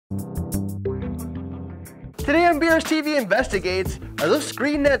Today on BRStv Investigates, are those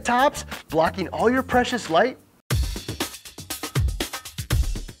screen net tops blocking all your precious light?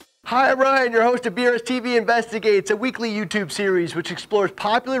 Hi, I'm Ryan, your host of BRStv Investigates, a weekly YouTube series which explores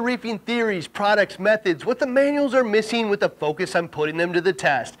popular reefing theories, products, methods, what the manuals are missing with a focus on putting them to the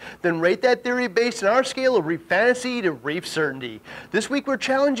test. Then rate that theory based on our scale of reef fantasy to reef certainty. This week we're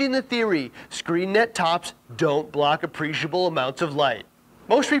challenging the theory, screen net tops don't block appreciable amounts of light.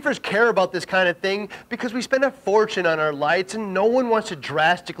 Most reefers care about this kind of thing because we spend a fortune on our lights and no one wants to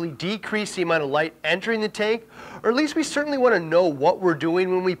drastically decrease the amount of light entering the tank, or at least we certainly want to know what we're doing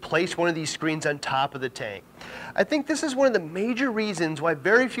when we place one of these screens on top of the tank. I think this is one of the major reasons why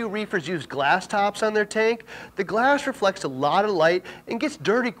very few reefers use glass tops on their tank. The glass reflects a lot of light and gets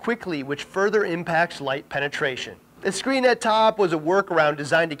dirty quickly, which further impacts light penetration. The screen net top was a workaround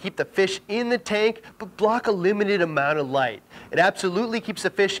designed to keep the fish in the tank but block a limited amount of light. It absolutely keeps the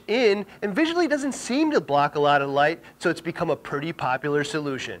fish in and visually doesn't seem to block a lot of light, so it's become a pretty popular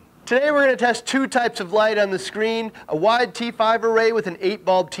solution. Today we're going to test two types of light on the screen, a wide T5 array with an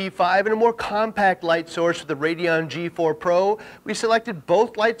 8-bulb T5 and a more compact light source with the Radion G4 Pro. We selected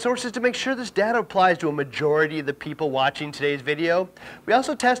both light sources to make sure this data applies to a majority of the people watching today's video. We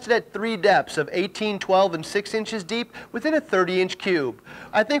also tested at 3 depths of 18, 12, and 6 inches deep within a 30-inch cube.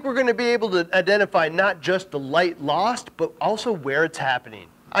 I think we're going to be able to identify not just the light lost, but also where it's happening.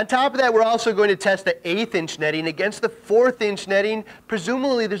 On top of that, we're also going to test the 1/8-inch netting against the 4th-inch netting.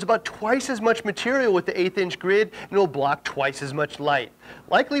 Presumably, there's about twice as much material with the 1/8-inch grid and it will block twice as much light.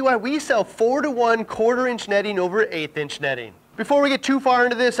 Likely why we sell 4-to-1 1/4-inch netting over 1/8-inch netting. Before we get too far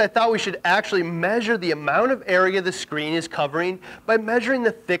into this, I thought we should actually measure the amount of area the screen is covering by measuring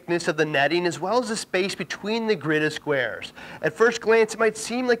the thickness of the netting as well as the space between the grid of squares. At first glance, it might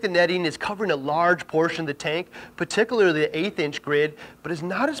seem like the netting is covering a large portion of the tank, particularly the 1/8-inch grid, but it's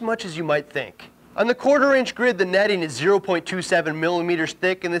not as much as you might think. On the 1/4-inch grid, the netting is 0.27 millimeters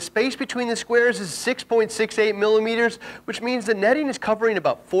thick and the space between the squares is 6.68 millimeters, which means the netting is covering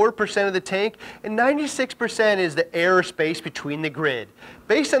about 4% of the tank and 96% is the air space between the grid.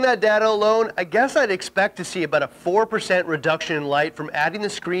 Based on that data alone, I guess I'd expect to see about a 4% reduction in light from adding the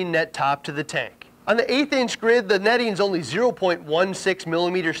screen net top to the tank. On the 1/8-inch grid, the netting is only 0.16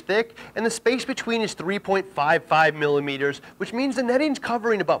 millimeters thick and the space between is 3.55 millimeters, which means the netting is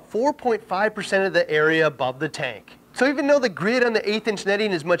covering about 4.5% of the area above the tank. So even though the grid on the 1/8-inch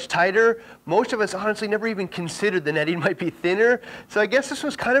netting is much tighter, most of us honestly never even considered the netting might be thinner. So I guess this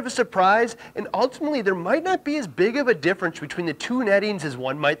was kind of a surprise, and ultimately there might not be as big of a difference between the two nettings as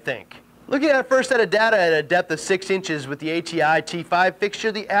one might think. Looking at our first set of data at a depth of 6 inches with the ATI T5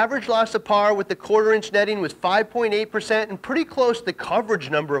 fixture, the average loss of par with the 1/4-inch netting was 5.8% and pretty close to the coverage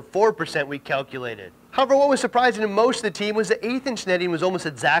number of 4% we calculated. However, what was surprising to most of the team was the 1/8-inch netting was almost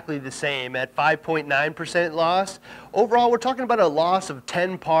exactly the same at 5.9% loss. Overall, we're talking about a loss of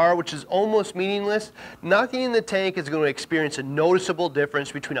 10 par, which is almost meaningless. Nothing in the tank is going to experience a noticeable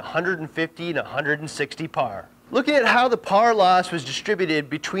difference between 150 and 160 par. Looking at how the par loss was distributed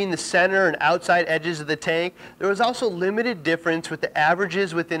between the center and outside edges of the tank, there was also limited difference with the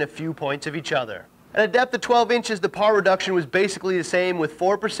averages within a few points of each other. At a depth of 12 inches, the par reduction was basically the same with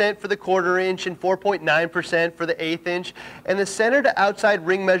 4% for the 1/4-inch and 4.9% for the 1/8-inch, and the center to outside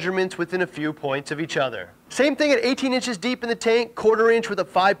ring measurements within a few points of each other. Same thing at 18 inches deep in the tank, 1/4-inch with a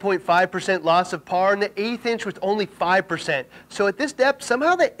 5.5% loss of par, and the 1/8-inch with only 5%. So at this depth,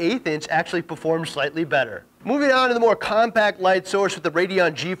 somehow the 1/8-inch actually performed slightly better. Moving on to the more compact light source with the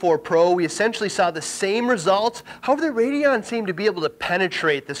Radion G4 Pro, we essentially saw the same results. However, the Radion seemed to be able to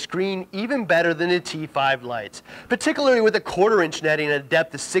penetrate the screen even better than the T5 lights. Particularly with a 1/4-inch netting at a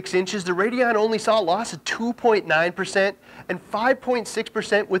depth of 6 inches, the Radion only saw a loss of 2.9% and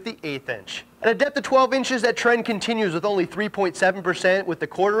 5.6% with the 1/8-inch. At a depth of 12 inches, that trend continues with only 3.7% with the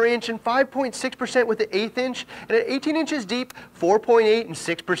 1/4-inch and 5.6% with the 1/8-inch, and at 18 inches deep, 4.8% and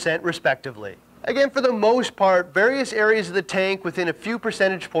 6% respectively. Again, for the most part, various areas of the tank within a few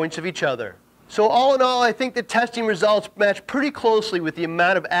percentage points of each other. So all in all, I think the testing results match pretty closely with the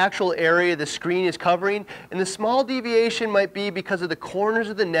amount of actual area the screen is covering, and the small deviation might be because of the corners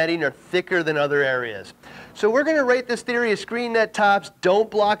of the netting are thicker than other areas. So we're going to rate this theory of screen net tops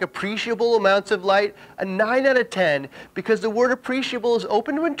don't block appreciable amounts of light a 9 out of 10 because the word appreciable is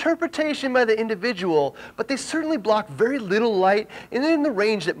open to interpretation by the individual, but they certainly block very little light and in the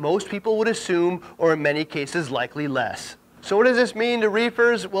range that most people would assume, or in many cases likely less. So what does this mean to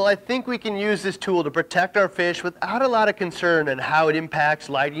reefers? Well, I think we can use this tool to protect our fish without a lot of concern on how it impacts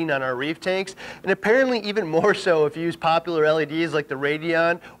lighting on our reef tanks, and apparently even more so if you use popular LEDs like the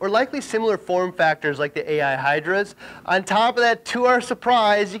Radion, or likely similar form factors like the AI Hydras. On top of that, to our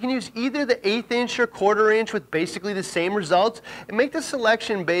surprise, you can use either the 1/8 inch or 1/4 inch with basically the same results, and make the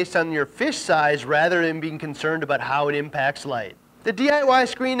selection based on your fish size rather than being concerned about how it impacts light. The DIY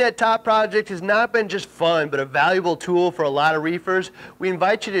Screen Net Top project has not been just fun, but a valuable tool for a lot of reefers. We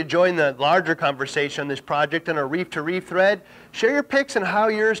invite you to join the larger conversation on this project on our Reef to Reef thread. Share your pics on how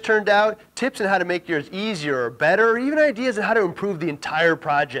yours turned out, tips on how to make yours easier or better, or even ideas on how to improve the entire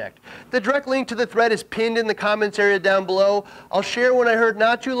project. The direct link to the thread is pinned in the comments area down below. I'll share one I heard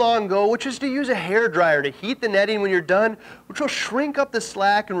not too long ago, which is to use a hair dryer to heat the netting when you're done, which will shrink up the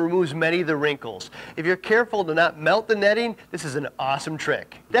slack and removes many of the wrinkles. If you're careful to not melt the netting, this is an awesome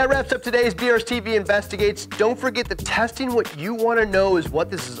trick. That wraps up today's BRStv Investigates. Don't forget that testing what you want to know is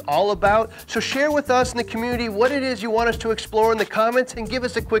what this is all about, so share with us in the community what it is you want us to explore in the comments, and give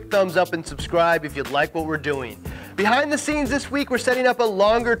us a quick thumbs up and subscribe if you like what we're doing. Behind the scenes this week, we're setting up a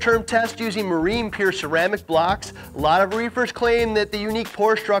longer term test using marine pure ceramic blocks. A lot of reefers claim that the unique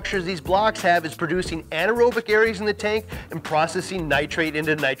pore structures these blocks have is producing anaerobic areas in the tank and processing nitrate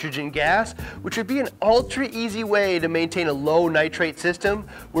into nitrogen gas, which would be an ultra easy way to maintain a low nitrate system.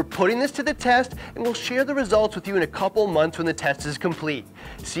 We're putting this to the test, and we'll share the results with you in a couple months when the test is complete.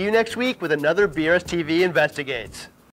 See you next week with another BRStv Investigates.